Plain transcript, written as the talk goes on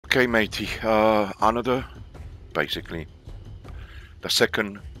Okay, matey. Another, basically, the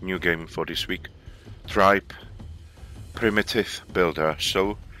second new game for this week. Tribe Primitive Builder.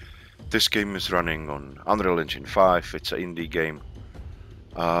 So this game is running on Unreal Engine 5. It's an indie game,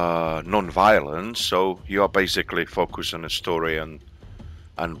 non-violent. So you are basically focused on a story and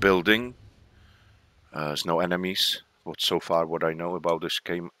building. There's no enemies. So far what I know about this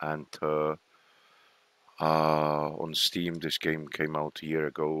game, and on Steam this game came out a year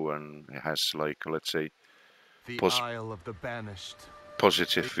ago and it has, like, let's say, The Isle of the Banished.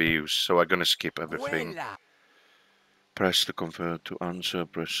 positive views. So I'm gonna skip everything. Press to convert to answer,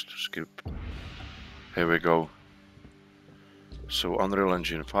 press to skip. Here we go. So Unreal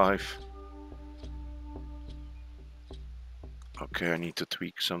Engine 5. Okay, I need to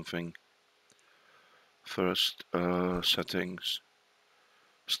tweak something. First, settings.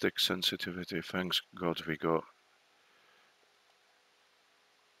 Stick sensitivity, thanks God we got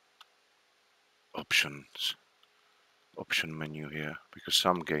options. Option menu here, because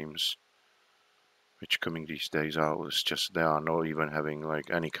some games which coming these days out is just they are not even having like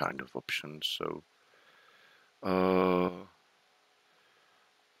any kind of options. So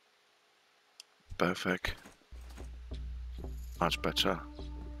perfect. Much better.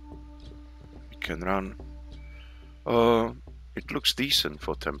 We can run. It looks decent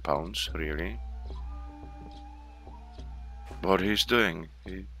for £10, really. What he's doing?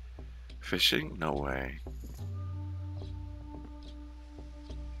 Fishing? No way.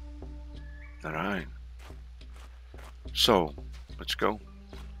 Alright. So, let's go.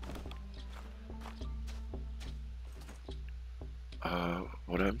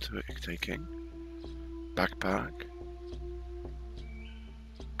 What am I taking? Backpack.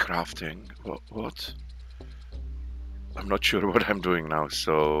 Crafting. What? I'm not sure what I'm doing now,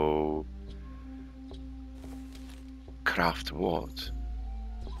 so... Craft what?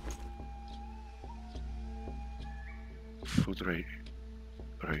 Food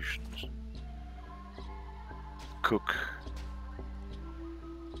rations. Cook.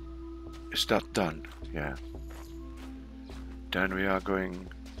 Is that done? Yeah. Then we are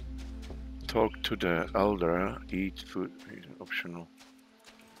going... Talk to the elder. Eat food. Optional.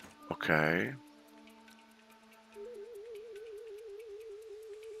 Okay.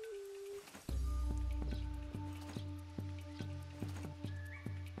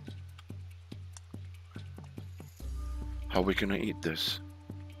 How are we gonna eat this?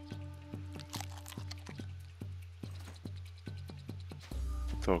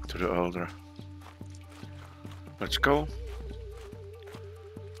 Talk to the elder. Let's go.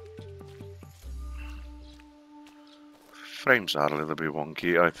 Frames are a little bit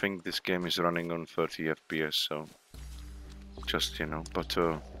wonky. I think this game is running on 30 FPS, so just, you know, but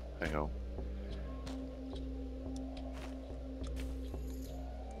hey ho.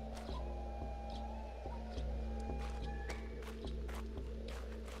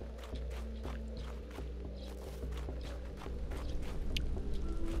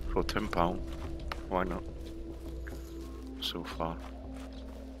 For £10, why not? So far.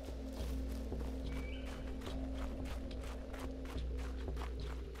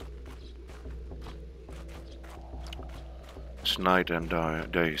 It's night and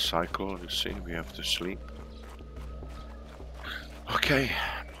day cycle. You see, we have to sleep. Okay.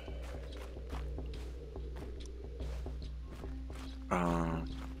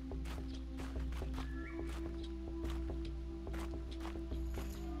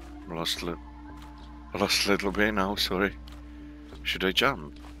 Lost a little bit now. Sorry. Should I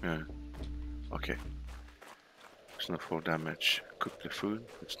jump? Yeah. Okay. It's not 4 damage. Cook the food.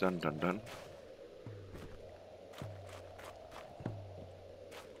 It's done.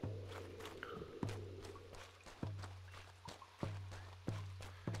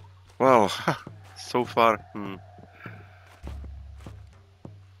 Well, so far,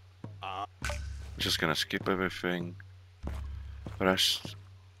 just gonna skip everything. Rest.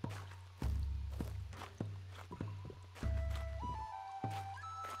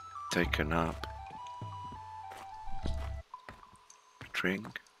 Take a nap.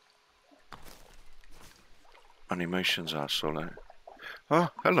 Drink. Animations are solid. Oh,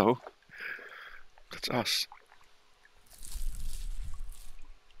 hello. That's us.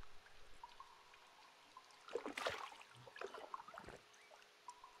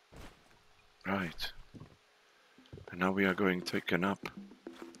 Right. And now we are going to take a nap.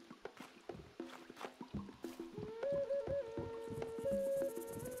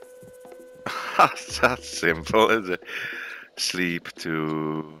 That's simple, is it? Sleep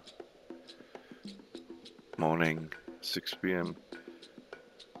to morning, 6 PM.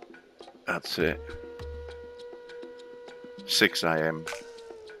 That's it. 6 AM.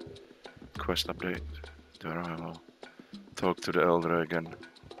 quest update. Talk to the elder again.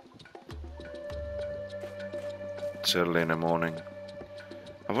 It's early in the morning.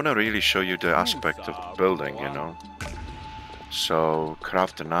 I want to really show you the aspect of the building, you know. So,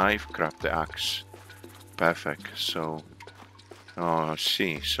 craft the knife, craft the axe. Perfect. So, oh,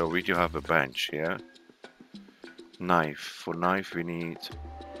 see. So we do have a bench here. Knife. For knife we need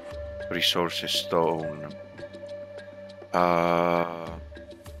resources, stone.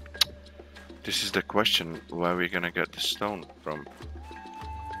 This is the question, where are we gonna get the stone from?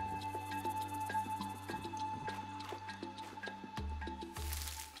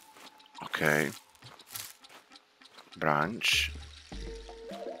 Okay. Branch.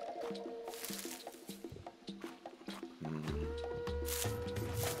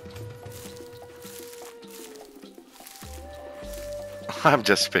 I'm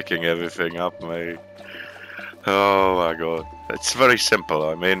just picking everything up, mate. Oh my god. It's very simple,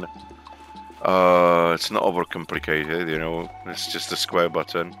 I mean, it's not overcomplicated, you know, it's just a square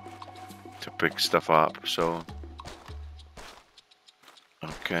button to pick stuff up, so...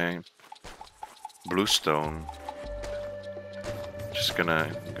 Okay. Bluestone. Just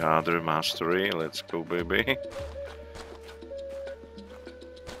gonna gather mastery, let's go baby.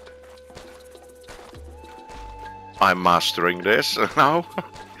 I'm mastering this now.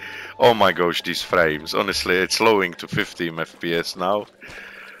 Oh my gosh, these frames. Honestly, it's slowing to 15 FPS now.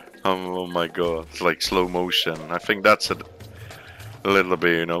 Oh my god, it's like slow motion. I think that's a little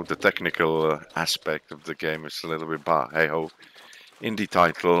bit, you know, the technical aspect of the game is a little bit bad. Hey ho, indie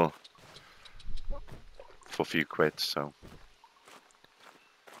title for a few quid, so.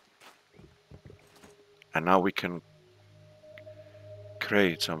 And now we can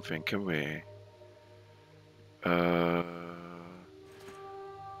create something, can we?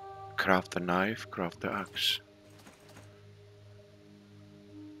 Craft the knife, craft the axe.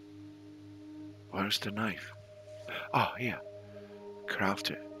 Where's the knife? Oh, here. Craft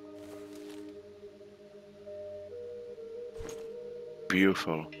it.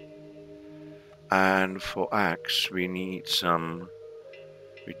 Beautiful. And for axe, we need some...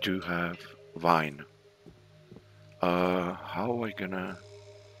 We do have vine. How am I gonna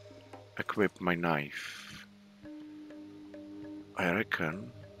equip my knife? I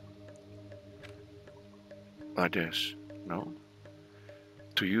reckon... Like this. No?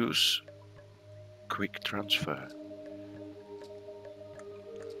 To use quick transfer.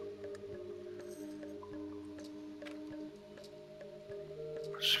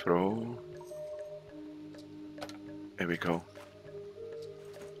 Let's throw. Here we go.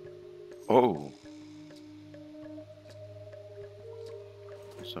 Oh!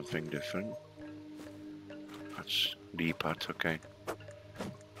 Something different. That's D-pad, okay.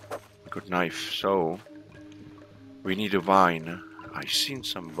 Good knife. So, we need a vine. I seen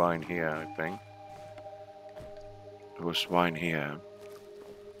some vine here, I think. There was vine here.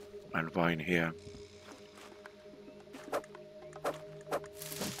 And vine here.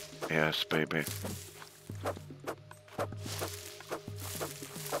 Yes, baby.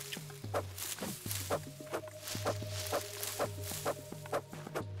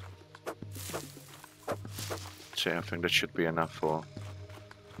 See, I think that should be enough for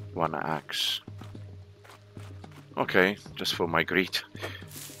one axe. Okay, just for my greed.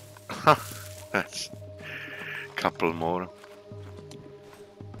 That's a couple more.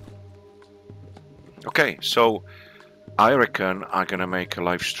 Okay, so I reckon I'm gonna make a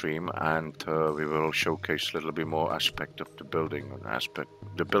live stream and we will showcase a little bit more aspect of the building aspect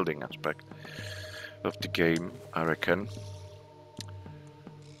of the game, I reckon.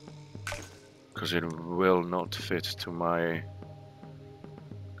 Because it will not fit to my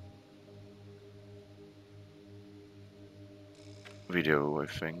video, I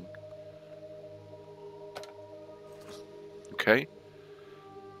think. Okay.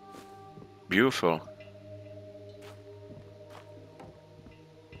 Beautiful.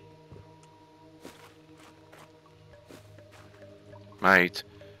 Mate,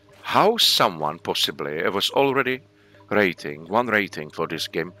 how someone possibly, it was already one rating for this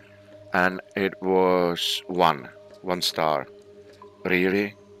game, and it was one star.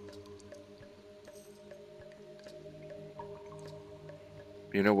 Really?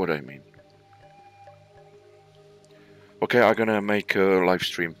 You know what I mean? Okay, I'm gonna make a live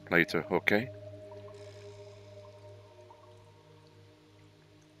stream later, okay?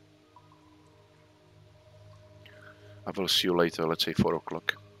 I will see you later, let's say 4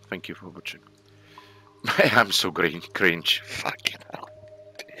 o'clock. Thank you for watching. I'm so cringe. Fucking hell.